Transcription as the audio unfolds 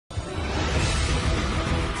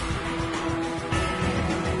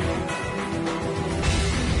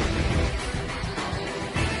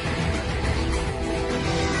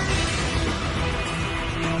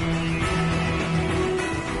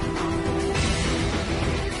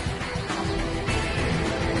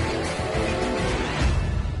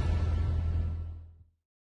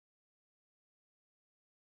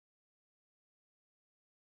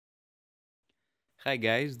Hi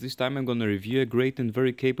guys, this time I'm gonna review a great and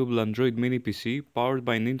very capable Android mini PC powered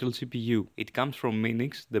by an Intel CPU. It comes from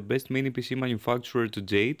Minix, the best mini PC manufacturer to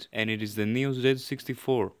date, and it is the Neo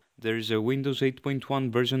Z64. There is a Windows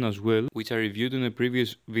 8.1 version as well, which I reviewed in a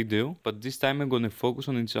previous video, but this time I'm gonna focus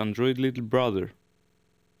on its Android little brother.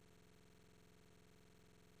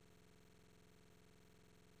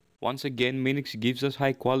 Once again, Minix gives us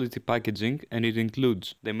high quality packaging, and it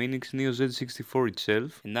includes the Minix Neo Z64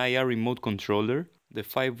 itself, an IR remote controller, the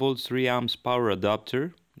 5V 3A power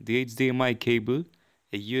adapter, the HDMI cable,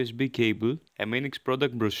 a USB cable, a Minix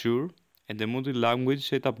product brochure, and a multi-language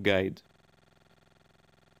setup guide.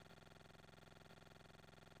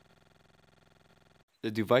 The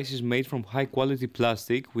device is made from high quality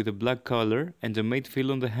plastic with a black color and a matte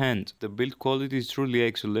feel on the hand. The build quality is truly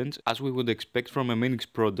excellent, as we would expect from a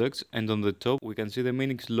Minix product, and on the top we can see the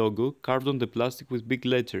Minix logo carved on the plastic with big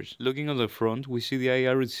letters. Looking on the front, we see the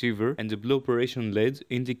IR receiver and the blue operation LED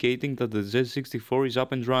indicating that the Z64 is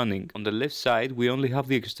up and running. On the left side we only have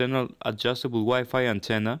the external adjustable Wi-Fi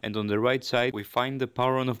antenna, and on the right side we find the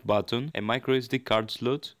power on off button, a micro SD card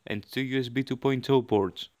slot and two USB 2.0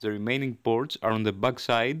 ports. The remaining ports are on the back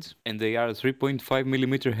side, and they are a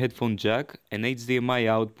 3.5mm headphone jack, an HDMI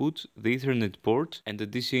output, the Ethernet port, and the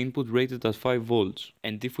DC input rated at 5V.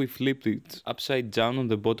 And if we flip it upside down on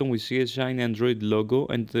the bottom, we see a shiny Android logo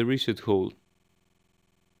and the reset hole.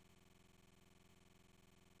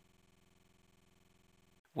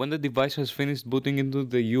 When the device has finished booting into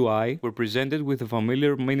the UI, we're presented with a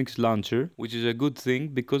familiar Minix launcher, which is a good thing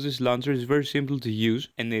because this launcher is very simple to use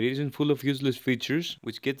and it isn't full of useless features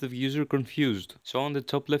which get the user confused. So on the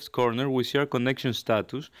top left corner we see our connection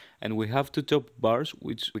status, and we have two top bars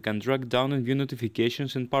which we can drag down and view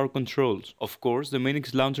notifications and power controls. Of course, the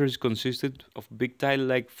Minix launcher is consisted of big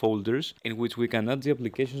tile-like folders in which we can add the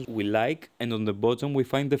applications we like, and on the bottom we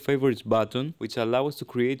find the favorites button, which allow us to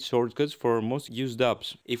create shortcuts for our most used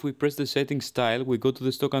apps. If we press the settings tile, we go to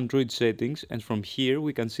the stock Android settings, and from here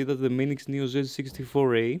we can see that the Minix Neo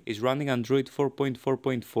Z64A is running Android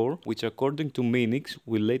 4.4.4, which according to Minix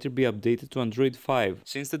will later be updated to Android 5.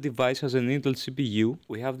 Since the device has an Intel CPU,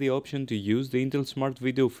 we have the option to use the Intel Smart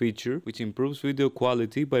Video feature, which improves video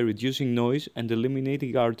quality by reducing noise and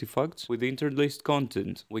eliminating artifacts with interlaced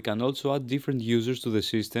content. We can also add different users to the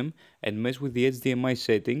system and mess with the HDMI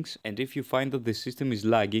settings, and if you find that the system is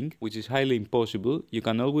lagging, which is highly impossible, you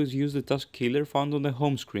can always use the task killer found on the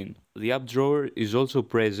home screen. The app drawer is also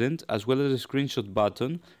present, as well as a screenshot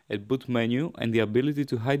button, a boot menu, and the ability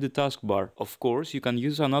to hide the taskbar. Of course, you can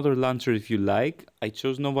use another launcher if you like. I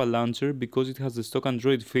chose Nova Launcher because it has the stock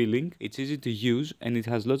Android feeling, it's easy to use, and it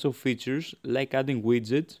has lots of features like adding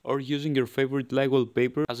widgets or using your favorite light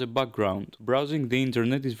wallpaper as a background. Browsing the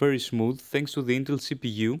internet is very smooth thanks to the Intel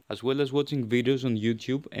CPU, as well as watching videos on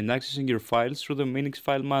YouTube and accessing your files through the Minix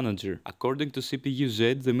File Manager. According to CPU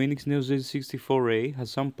Z, the Minix Neo Z64A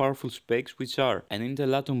has some powerful specs, which are an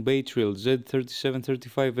Intel Atom Bay Trail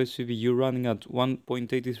Z3735 SCVU running at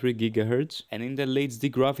 1.83 GHz, an Intel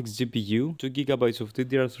HD graphics GPU, 2GB of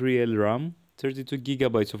DDR3L RAM,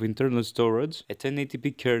 32GB of internal storage, a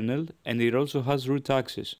 1080p kernel, and it also has root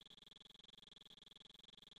access.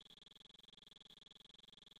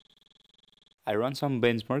 I ran some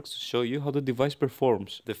benchmarks to show you how the device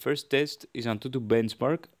performs. The first test is Antutu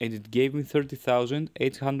benchmark, and it gave me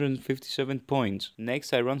 30,857 points.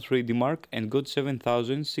 Next I ran 3D Mark and got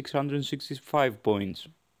 7,665 points.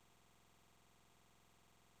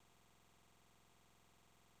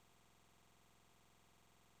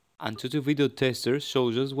 Antutu Video Tester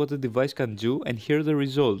shows us what the device can do, and here are the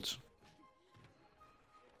results.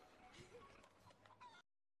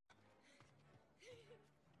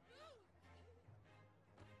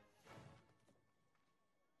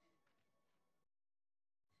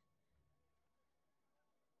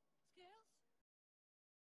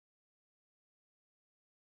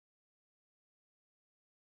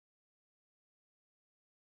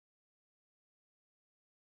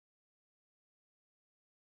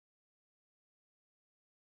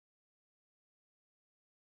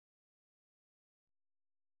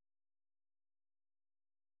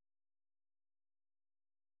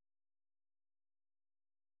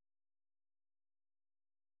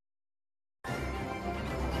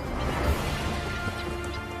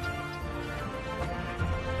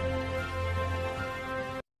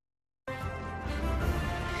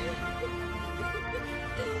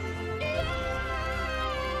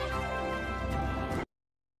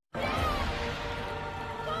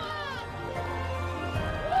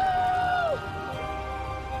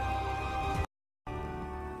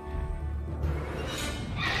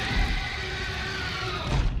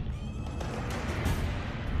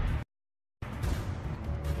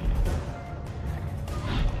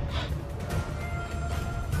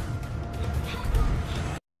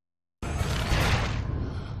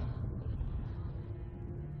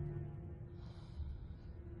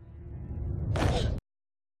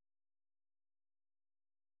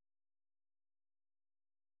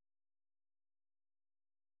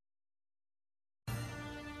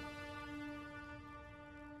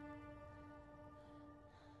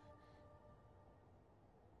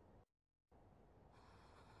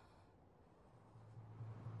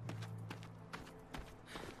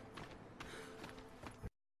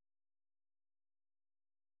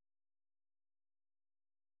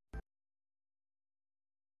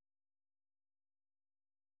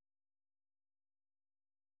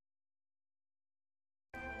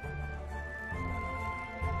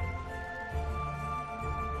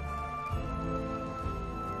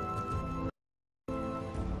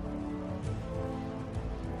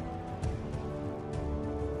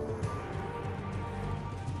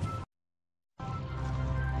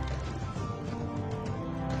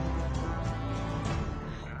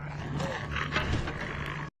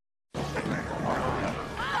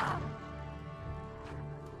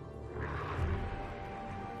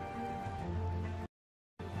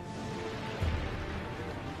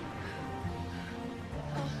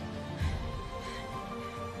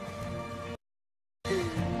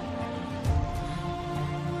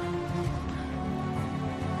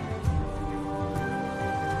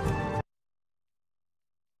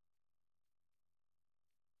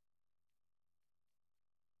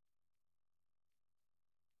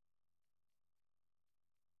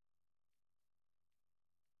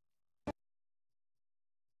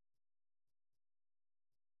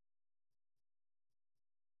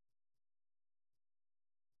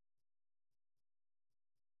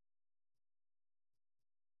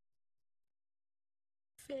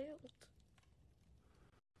 failed.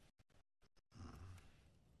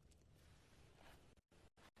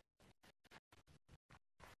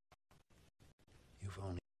 You've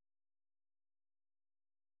only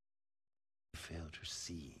failed to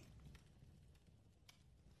see.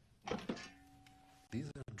 These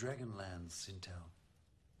are Dragonlands, Sintel.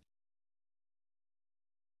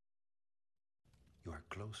 You are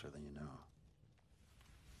closer than you know.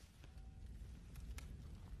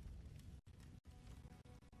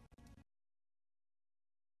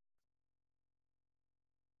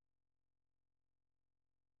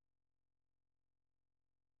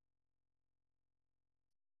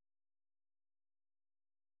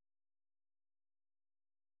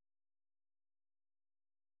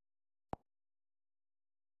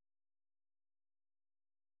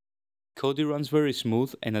 Kodi runs very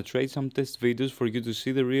smooth, and I tried some test videos for you to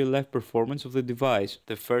see the real life performance of the device.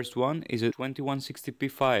 The first one is a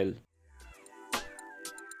 2160p file.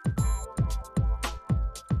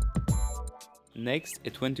 Next,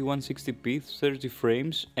 a 2160p 30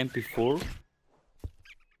 frames MP4.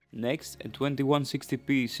 Next, a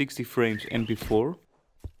 2160p 60 frames MP4.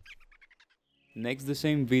 Next, the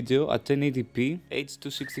same video at 1080p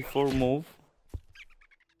H264 MOV.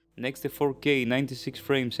 Next, a 4K 96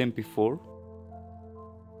 frames MP4.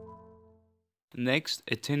 Next,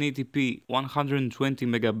 a 1080p 120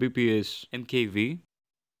 Mbps MKV.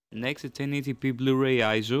 Next, a 1080p Blu-ray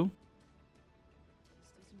ISO.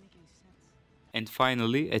 And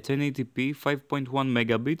finally, a 1080p 5.1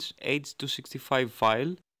 megabits H265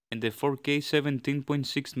 file and a 4K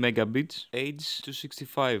 17.6 megabits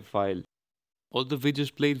H265 file. All the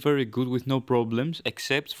videos played very good with no problems,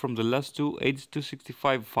 except from the last two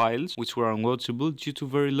H265 files, which were unwatchable due to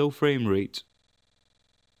very low frame rates.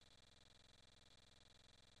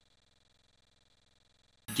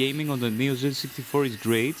 Gaming on the Neo Z64 is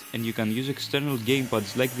great, and you can use external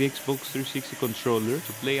gamepads like the Xbox 360 controller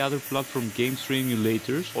to play other platform games through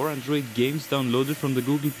emulators or Android games downloaded from the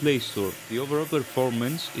Google Play Store. The overall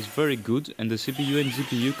performance is very good, and the CPU and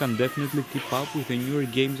GPU can definitely keep up with the newer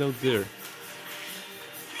games out there.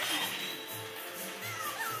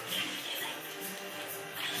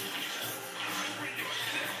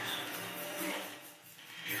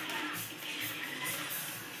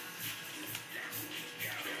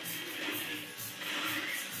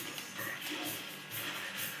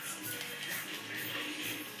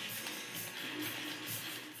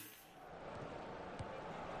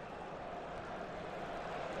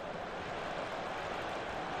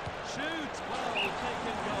 Shoot! Well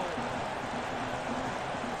taken goal.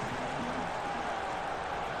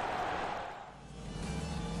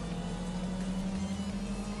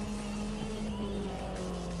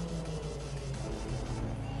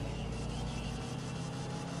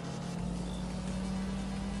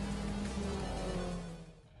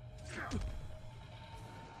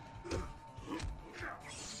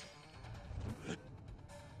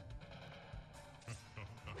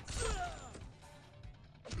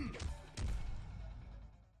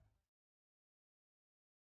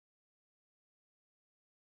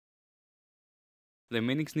 The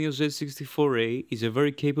Minix Neo Z64A is a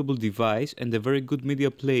very capable device and a very good media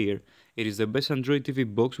player. It is the best Android TV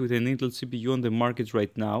box with an Intel CPU on the market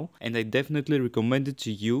right now, and I definitely recommend it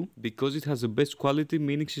to you because it has the best quality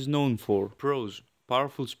Minix is known for. Pros: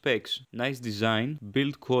 powerful specs, nice design,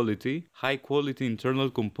 build quality, high quality internal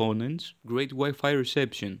components, great Wi-Fi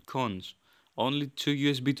reception. Cons: only two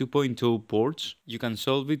USB 2.0 ports. You can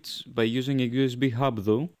solve it by using a USB hub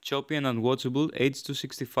though. Choppy and unwatchable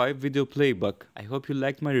H265 video playback. I hope you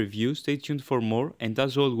liked my review, stay tuned for more, and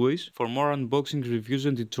as always, for more unboxing reviews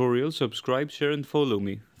and tutorials, subscribe, share and follow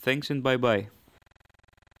me. Thanks and bye bye.